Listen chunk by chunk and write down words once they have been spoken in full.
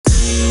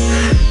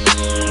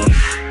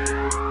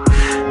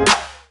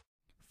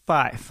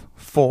5,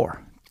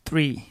 4,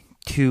 3,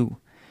 2,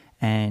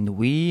 and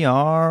we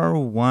are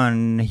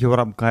one. Yo, what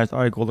up, guys?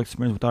 Ari Gold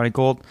Experience with Ari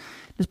Gold.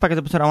 This podcast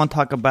episode, I want to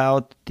talk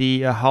about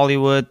the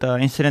Hollywood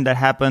incident that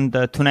happened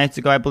 2 nights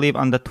ago, I believe,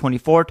 on the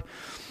 24th.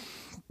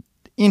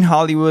 In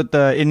Hollywood,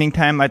 evening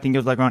time, I think it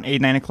was like around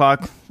 8, 9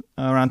 o'clock,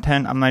 around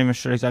 10. I'm not even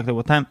sure exactly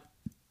what time.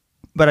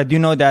 But I do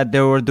know that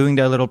they were doing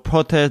their little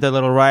protest, their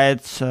little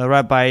riots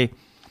right by,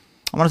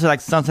 I want to say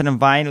like Sunset and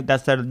Vine.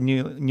 That's their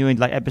new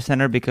like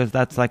epicenter, because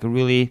that's like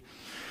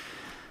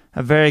a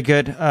very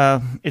good,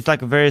 it's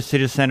like a very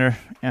city center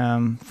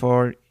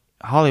for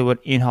Hollywood,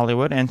 in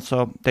Hollywood. And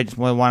so they just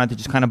wanted to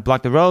just kind of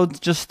block the roads,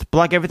 just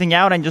block everything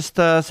out, and just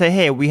say,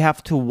 hey, we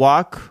have to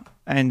walk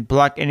and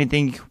block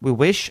anything we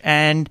wish.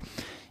 And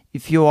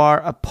if you are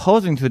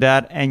opposing to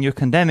that and you're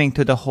condemning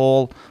to the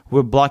whole,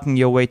 we're blocking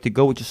your way to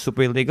go, which is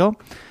super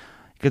illegal,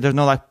 because there's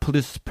no like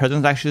police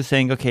presence actually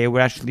saying, okay,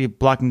 we're actually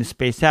blocking the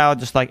space out,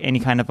 just like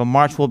any kind of a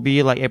march will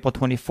be, like April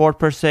 24th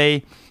per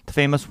se, the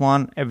famous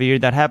one every year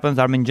that happens,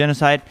 Armenian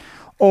Genocide,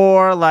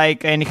 or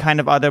like any kind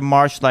of other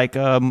march, like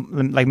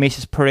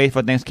Macy's Parade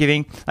for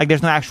Thanksgiving. Like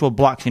there's no actual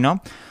blocks, you know?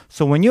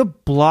 So when you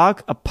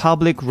block a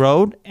public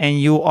road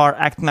and you are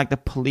acting like the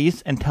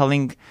police and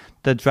telling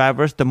the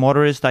drivers, the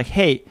motorists, like,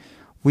 hey,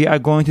 we are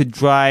going to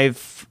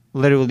drive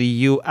literally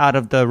you out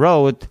of the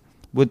road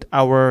with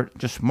our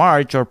just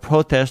march or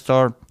protest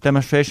or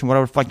demonstration,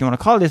 whatever the fuck you want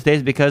to call it these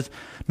days, because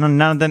none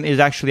of them is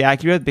actually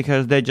accurate,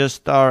 because they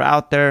just are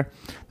out there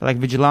like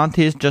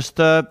vigilantes, just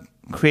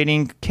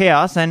creating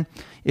chaos. And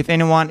if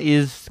anyone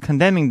is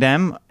condemning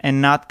them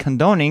and not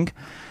condoning,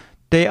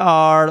 they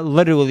are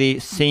literally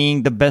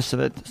seeing the best of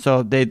it.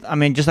 So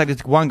just like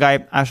this one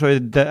guy, I'll show you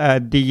the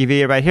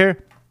DV right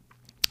here.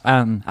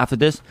 After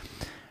this,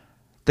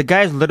 the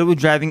guy is literally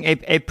driving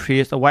a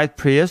Prius, a white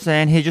Prius,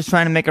 and he's just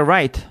trying to make a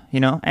right,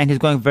 you know, and he's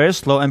going very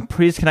slow, and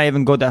Prius cannot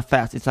even go that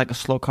fast. It's like a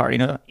slow car, you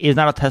know. It's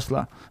not a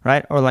Tesla,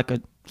 right? Or like a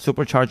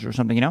supercharger or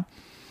something, you know.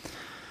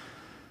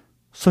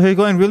 So he's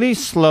going really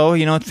slow,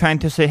 you know, trying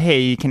to say,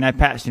 hey, can I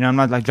pass? You know, I'm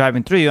not like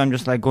driving through you. I'm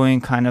just like going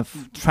kind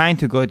of trying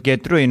to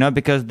get through, you know,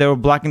 because they were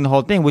blocking the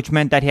whole thing, which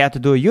meant that he had to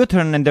do a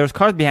U-turn, and there was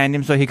cars behind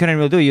him, so he couldn't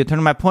really do a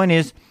U-turn. My point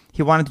is,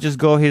 he wanted to just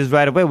go his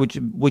right of way,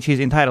 which he's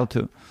entitled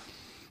to.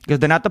 Because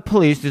they're not the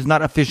police, it's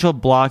not official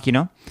block, you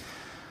know.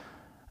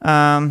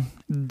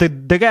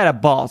 The guy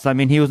had balls. I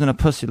mean, he wasn't a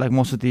pussy like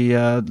most of the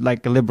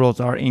like liberals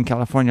are in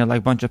California, like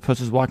a bunch of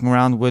pussies walking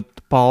around with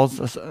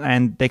balls,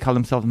 and they call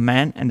themselves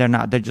men, and they're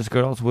not. They're just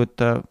girls with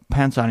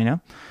pants on, you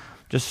know.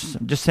 Just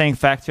saying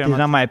facts here. It's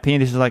not my opinion.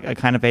 This is like a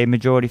kind of a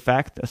majority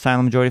fact, a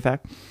silent majority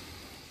fact.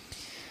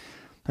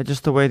 That's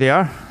just the way they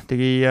are.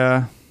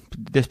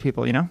 These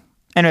people, you know.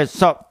 Anyways,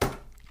 so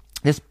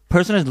this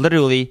person is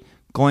literally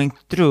going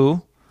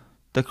through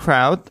the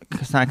crowd,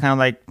 because I kind of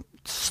like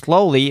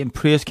slowly, and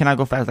Prius cannot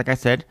go fast, like I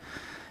said.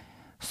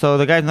 So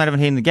the guy's not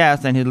even hitting the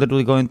gas, and he's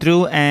literally going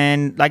through,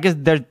 and I guess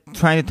they're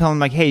trying to tell him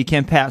like, hey, you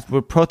can't pass,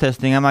 we're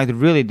protesting. I'm like,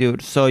 really,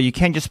 dude? So you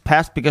can't just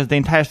pass because the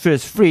entire street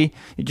is free.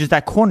 It's just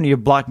that corner you're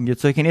blocking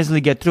it, so you can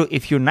easily get through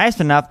if you're nice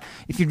enough.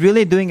 If you're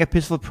really doing a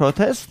peaceful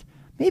protest,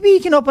 maybe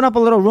you can open up a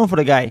little room for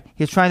the guy.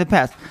 He's trying to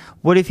pass.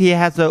 What if he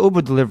has an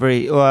Uber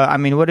delivery? Or,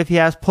 what if he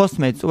has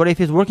Postmates? What if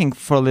he's working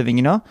for a living,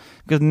 you know?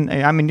 Because,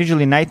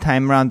 usually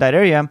nighttime around that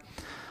area,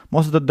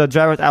 most of the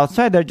drivers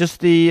outside, they're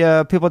just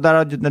the people that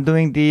are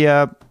doing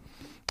the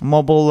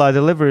mobile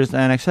deliveries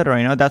and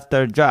etc. You know, that's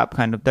their job,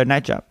 kind of, their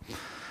night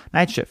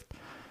shift.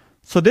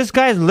 So this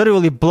guy is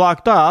literally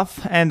blocked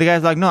off, and the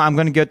guy's like, no, I'm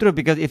going to get through,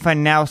 because if I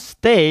now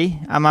stay,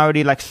 I'm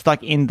already like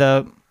stuck in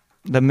the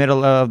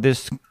middle of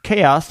this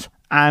chaos.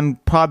 I'm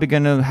probably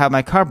going to have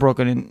my car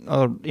broken in,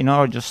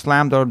 or just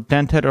slammed or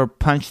dented or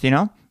punched, you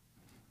know.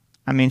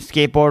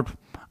 Skateboard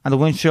on the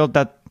windshield,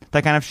 that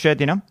kind of shit,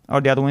 you know,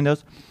 or the other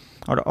windows,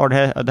 or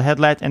the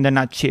headlights, and they're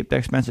not cheap, they're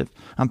expensive.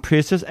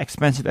 Priuses,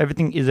 expensive.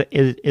 Everything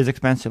is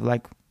expensive,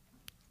 like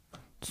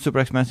super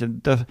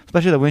expensive.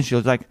 Especially the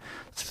windshield, like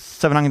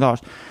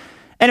 $700.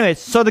 Anyways,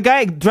 so the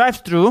guy drives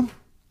through.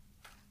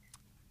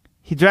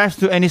 He drives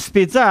through and he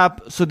speeds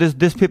up, so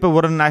these people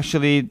wouldn't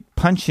actually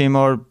punch him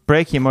or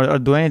break him or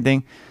do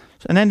anything.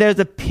 And then there's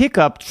a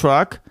pickup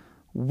truck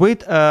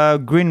with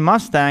a green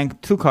Mustang,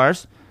 2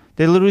 cars.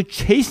 They literally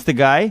chase the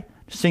guy,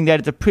 saying that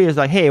it's a Prius,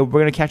 like, hey,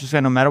 we're going to catch this guy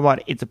no matter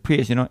what. It's a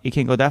Prius, you know, it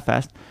can't go that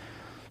fast.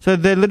 So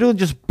they literally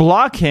just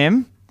block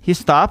him. He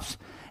stops,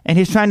 and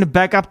he's trying to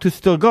back up to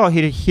still go.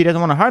 He doesn't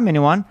want to harm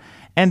anyone.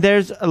 And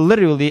there's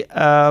literally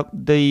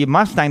the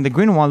Mustang, the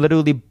green one,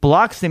 literally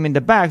blocks him in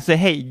the back. Say,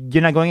 hey,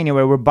 you're not going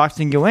anywhere. We're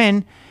boxing you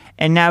in,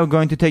 and now we're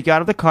going to take you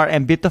out of the car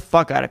and beat the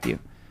fuck out of you.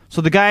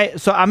 So that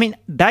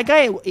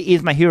guy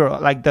is my hero,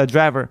 like the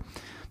driver.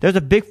 There's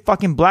a big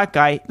fucking black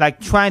guy,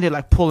 like trying to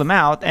like pull him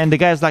out, and the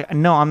guy's like,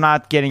 no, I'm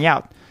not getting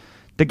out.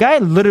 The guy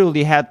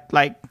literally had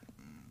like,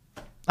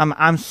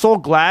 I'm so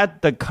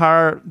glad the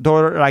car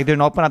door like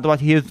didn't open.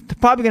 Otherwise, he was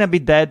probably gonna be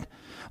dead,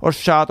 or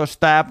shot, or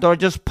stabbed, or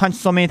just punched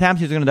so many times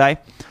he's gonna die,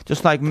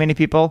 just like many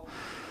people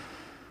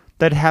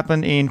that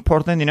happened in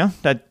Portland,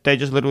 that they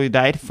just literally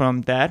died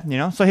from that,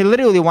 So he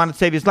literally wanted to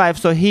save his life.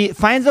 So he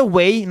finds a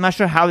way. I'm not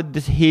sure how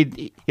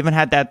he even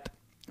had that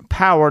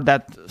power,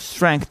 that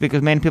strength,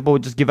 because many people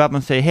would just give up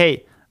and say,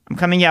 hey, I'm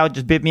coming out,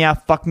 just beat me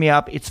up, fuck me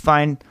up, it's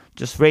fine.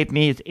 Just rape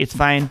me, it's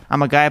fine.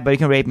 I'm a guy, but you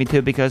can rape me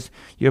too because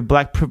you're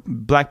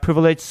black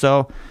privilege.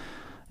 So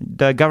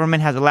the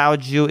government has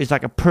allowed you. It's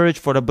like a purge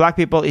for the black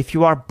people. If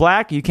you are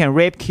black, you can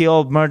rape,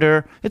 kill,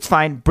 murder. It's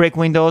fine. Break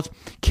windows,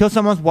 kill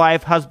someone's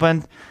wife,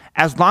 husband.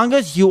 As long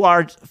as you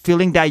are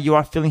feeling that you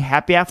are feeling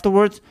happy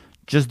afterwards,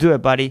 just do it,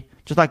 buddy.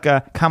 Just like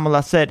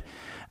Kamala said,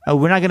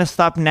 we're not going to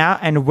stop now,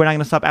 and we're not going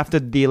to stop after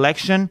the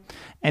election.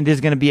 And there's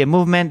going to be a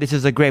movement. This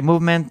is a great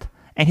movement.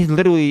 And he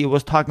literally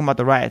was talking about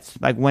the riots.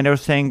 Like when they were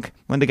saying,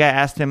 when the guy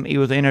asked him, he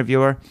was an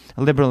interviewer,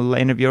 a liberal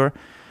interviewer,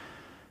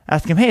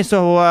 asked him, hey,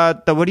 so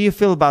what do you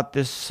feel about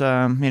this,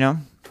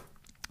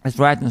 this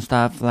riot and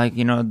stuff? Like,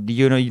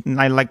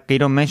 like they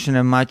don't mention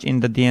it much in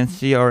the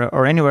DNC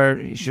or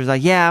anywhere. She was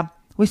like, yeah,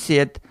 we see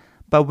it,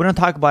 but we don't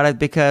talk about it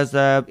because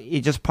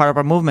it's just part of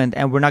our movement,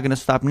 and we're not going to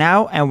stop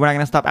now, and we're not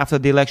going to stop after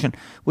the election,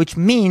 which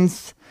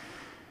means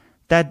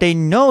that they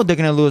know they're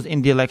going to lose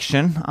in the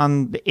election.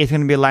 It's going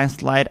to be a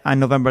landslide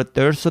on November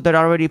 3rd, so they're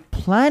already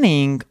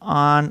planning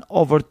on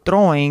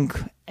overthrowing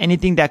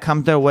anything that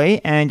comes their way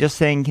and just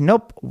saying,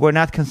 nope, we're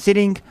not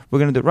conceding, we're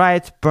going to do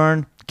riots,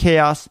 burn,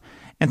 chaos,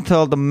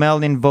 until the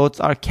mail-in votes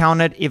are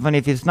counted. Even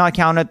if it's not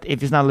counted,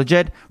 if it's not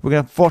legit, we're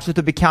going to force it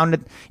to be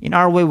counted in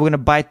our way. We're going to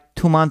buy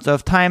 2 months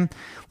of time.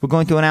 We're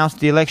going to announce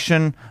the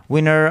election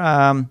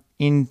winner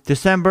in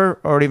December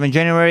or even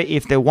January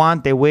if they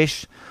want, they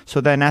wish,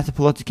 so that Nancy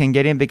Pelosi can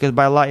get in, because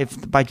by law,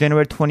 if by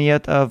January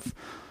 20th of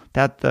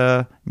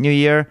that new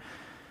year,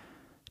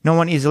 no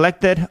one is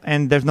elected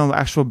and there's no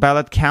actual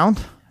ballot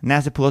count,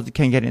 Nancy Pelosi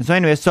can get in. So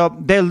anyway, so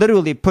they're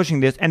literally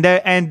pushing this, and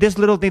this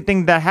little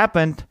thing that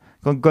happened,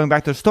 going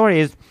back to the story,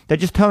 is they're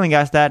just telling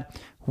us that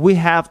we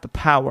have the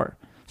power.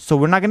 So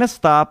we're not going to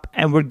stop,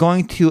 and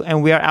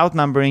we are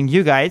outnumbering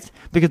you guys,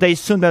 because they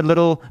assume that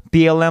little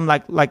BLM,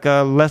 like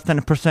less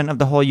than 1% of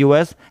the whole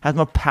U.S., has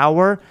more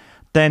power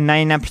than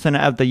 99%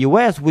 of the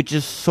U.S., which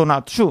is so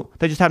not true.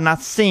 They just have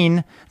not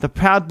seen the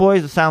Proud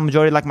Boys, the silent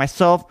majority like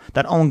myself,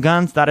 that own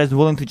guns, that is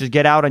willing to just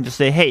get out and just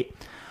say, hey,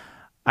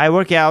 I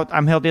work out,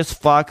 I'm healthy as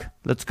fuck,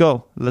 let's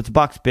go, let's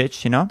box,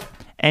 bitch,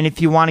 And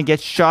if you want to get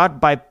shot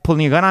by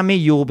pulling a gun on me,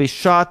 you will be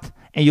shot,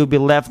 and you'll be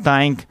left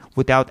dying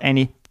without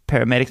any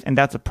paramedics. And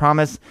that's a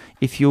promise.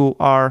 If you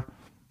are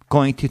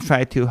going to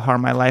try to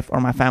harm my life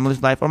or my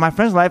family's life or my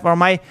friend's life or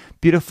my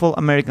beautiful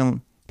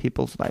American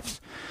people's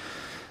lives.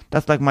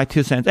 That's like my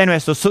 2 cents. Anyway,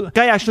 so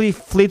guy actually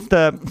flees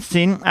the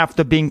scene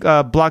after being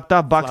boxed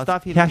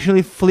up. He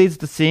actually flees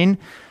the scene.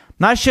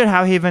 Not sure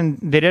how he even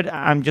did it.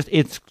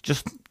 It's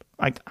just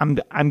like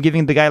I'm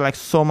giving the guy like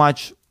so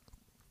much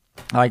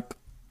like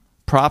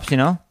props,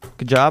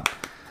 Good job.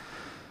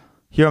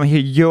 You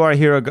are a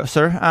hero,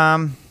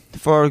 sir.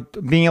 For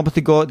being able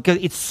to go, because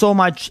it's so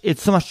much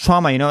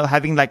trauma,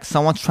 having like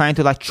someone trying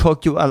to like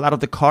choke you out of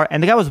the car.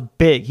 And the guy was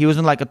big. He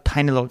wasn't like a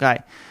tiny little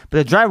guy, but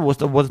the driver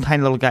was a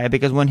tiny little guy,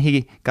 because when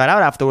he got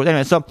out afterwards,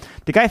 anyway, so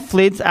the guy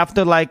flees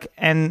after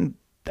and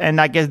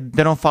I guess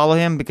they don't follow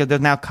him because there's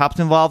now cops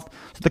involved.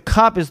 So the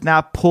cop is now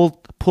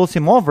pulls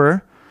him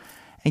over,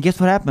 and guess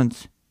what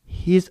happens?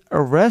 He's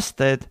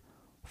arrested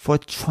for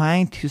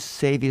trying to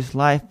save his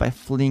life by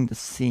fleeing the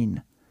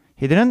scene.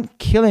 He didn't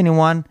kill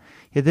anyone.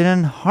 He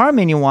didn't harm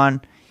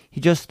anyone.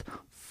 He just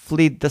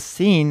fled the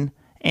scene,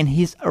 and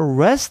he's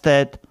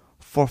arrested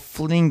for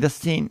fleeing the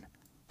scene.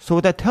 So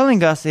what they're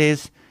telling us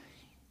is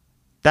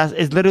that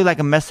is literally like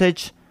a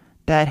message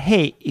that,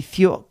 hey, if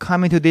you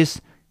come into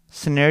these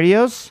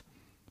scenarios,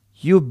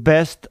 you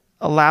best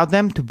allow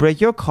them to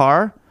break your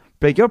car,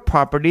 break your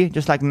property,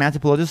 just like Nancy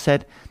Pelosi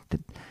said.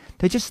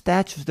 They're just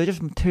statues. They're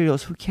just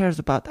materials. Who cares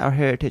about our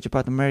heritage,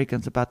 about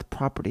Americans, about the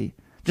property?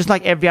 Just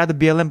like every other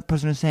BLM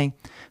person is saying,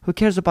 who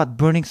cares about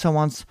burning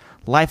someone's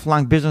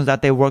lifelong business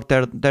that they worked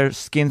their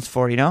skins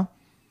for,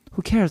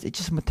 Who cares? It's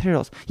just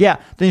materials. Yeah,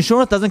 the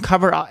insurance doesn't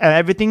cover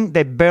everything.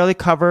 They barely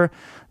cover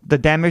the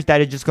damage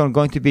that is just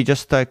going to be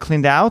just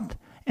cleaned out.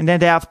 And then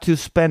they have to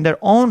spend their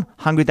own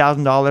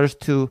 $100,000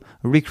 to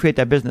recreate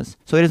their business.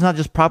 So it is not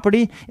just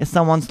property, it's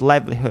someone's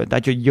livelihood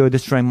that you're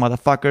destroying,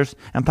 motherfuckers.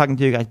 I'm talking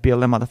to you guys,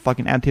 BLM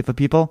motherfucking Antifa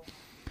people.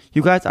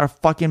 You guys are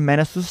fucking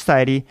menace to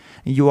society.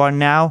 You are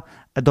now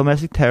a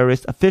domestic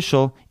terrorist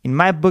official in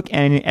my book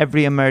and in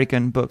every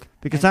American book.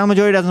 Because the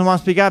majority doesn't want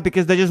to speak up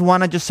because they just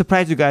want to just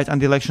surprise you guys on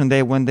the election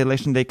day. When the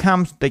election day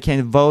comes, they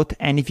can vote.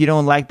 And if you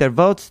don't like their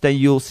votes, then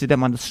you'll see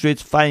them on the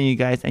streets fighting you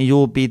guys, and you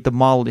will be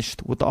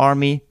demolished with the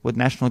army, with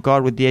National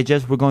Guard, with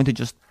DHS. We're going to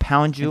just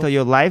pound you until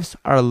your lives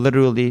are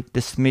literally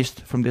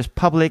dismissed from this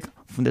public,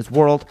 from this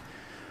world,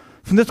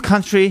 from this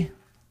country,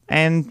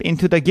 and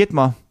into the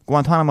Gitmo,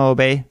 Guantanamo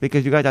Bay,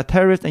 because you guys are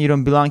terrorists and you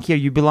don't belong here.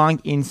 You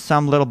belong in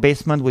some little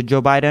basement with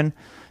Joe Biden,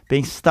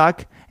 being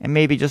stuck, and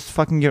maybe just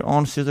fucking your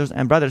own sisters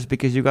and brothers,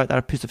 because you guys are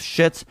a piece of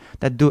shits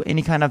that do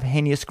any kind of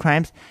heinous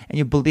crimes, and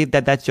you believe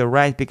that that's your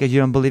right because you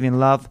don't believe in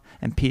love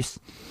and peace.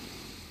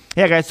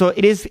 yeah, guys. So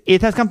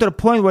it has come to the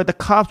point where the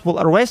cops will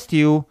arrest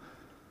you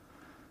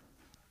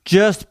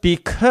just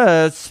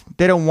because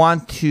they don't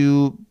want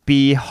to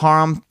be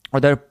harmed or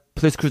their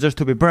police cruisers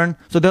to be burned.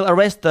 So they'll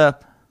arrest the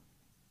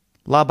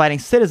law-abiding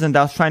citizen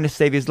that was trying to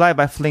save his life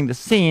by fleeing the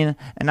scene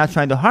and not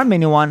trying to harm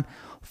anyone,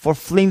 for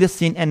fleeing the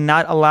scene and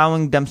not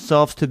allowing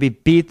themselves to be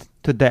beat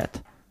to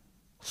death.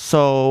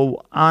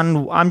 So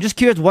I'm just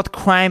curious, what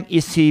crime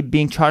is he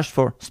being charged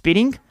for?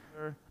 Speeding?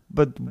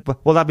 But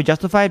will that be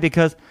justified?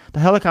 Because the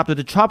helicopter,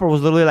 the chopper,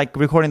 was literally like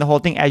recording the whole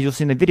thing, as you'll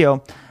see in the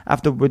video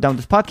after we're done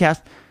with this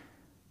podcast.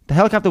 The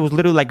helicopter was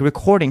literally like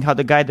recording how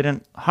the guy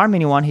didn't harm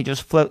anyone. He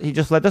just fled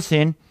the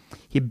scene.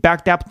 He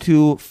backed up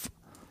to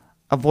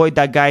avoid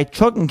that guy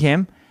choking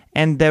him,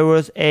 and there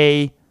was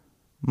a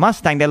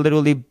Mustang that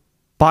literally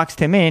boxed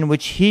him in,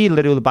 which he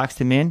literally boxed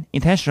him in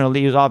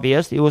intentionally. It was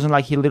obvious. It wasn't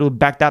like he literally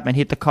backed up and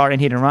hit the car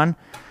and hit and run.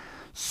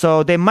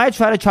 So they might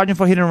try to charge him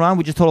for hit and run,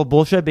 which is total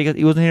bullshit, because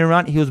it wasn't hit and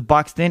run. He was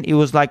boxed in. It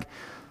was like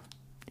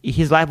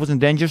his life was in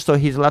danger, so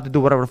he's allowed to do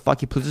whatever the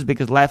fuck he pleases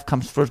because life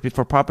comes first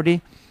before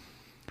property.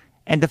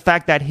 And the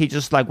fact that he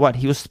just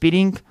he was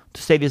speeding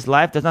to save his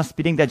life, that's not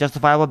speeding that's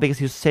justifiable because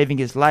he was saving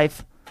his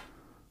life.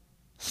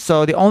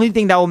 So the only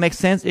thing that will make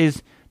sense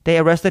is they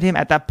arrested him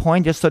at that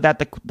point just so that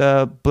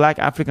the black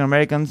African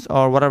Americans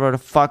or whatever the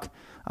fuck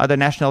other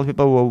national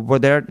people were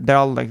there. They're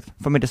all like,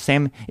 for me, the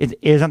same. It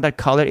isn't that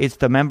color, it's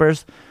the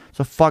members.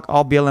 So fuck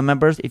all BLM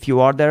members if you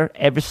are there.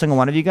 Every single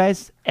one of you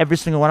guys. Every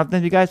single one of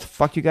them, you guys.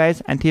 Fuck you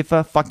guys.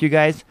 Antifa, fuck you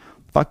guys.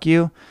 Fuck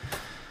you.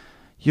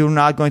 You're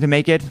not going to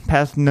make it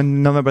past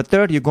November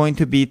 3rd. You're going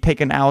to be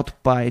taken out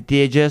by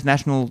DHS,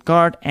 National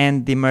Guard,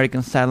 and the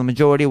American Silent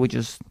Majority, which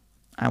is,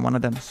 I'm one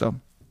of them. So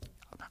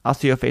I'll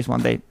see your face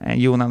one day,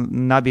 and you will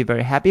not be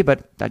very happy,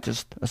 but that's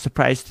just a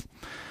surprise.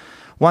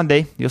 One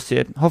day, you'll see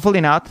it.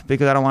 Hopefully not,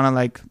 because I don't want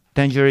to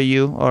danger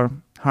you or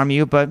harm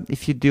you, but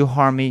if you do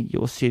harm me,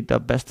 you will see the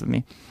best of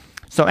me.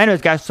 So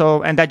anyways, guys,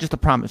 and that's just a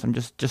promise. I'm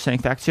just saying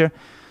facts here.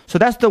 So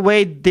that's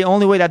the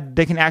only way that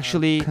they can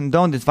actually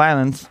condone this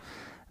violence,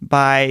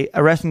 by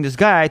arresting this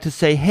guy to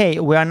say, hey,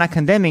 we are not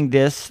condemning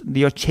this.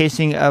 You're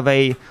chasing of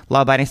a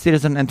law-abiding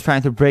citizen and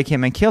trying to break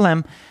him and kill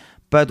him,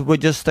 but we're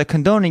just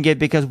condoning it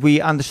because we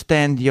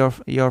understand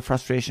your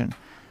frustration.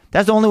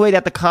 That's the only way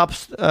that the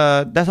cops,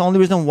 that's the only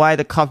reason why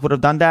the cops would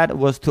have done that,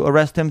 was to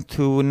arrest him,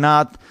 to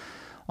not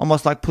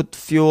almost put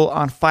fuel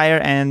on fire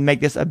and make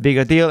this a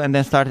bigger deal, and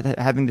then started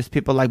having these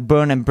people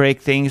burn and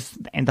break things,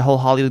 and the whole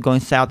Hollywood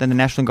going south, and the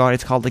National Guard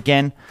is called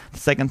again, the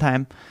second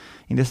time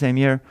in the same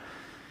year,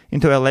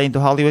 into LA, into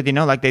Hollywood,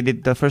 like they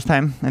did the first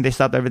time, and they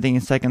stopped everything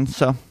in seconds.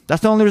 So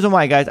that's the only reason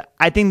why, guys.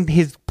 I think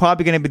he's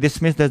probably going to be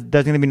dismissed. There's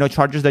going to be no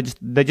charges.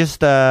 They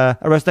just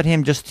arrested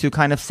him just to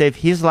kind of save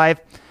his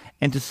life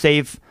and to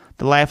save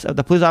the lives of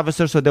the police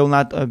officers, so they will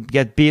not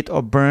get beat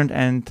or burned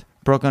and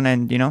broken,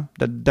 and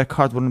the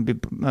cars wouldn't be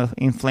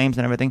in flames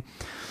and everything.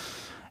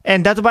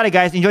 And that's about it,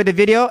 guys. Enjoy the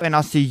video, and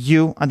I'll see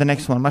you on the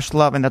next one. Much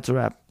love, and that's a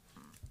wrap.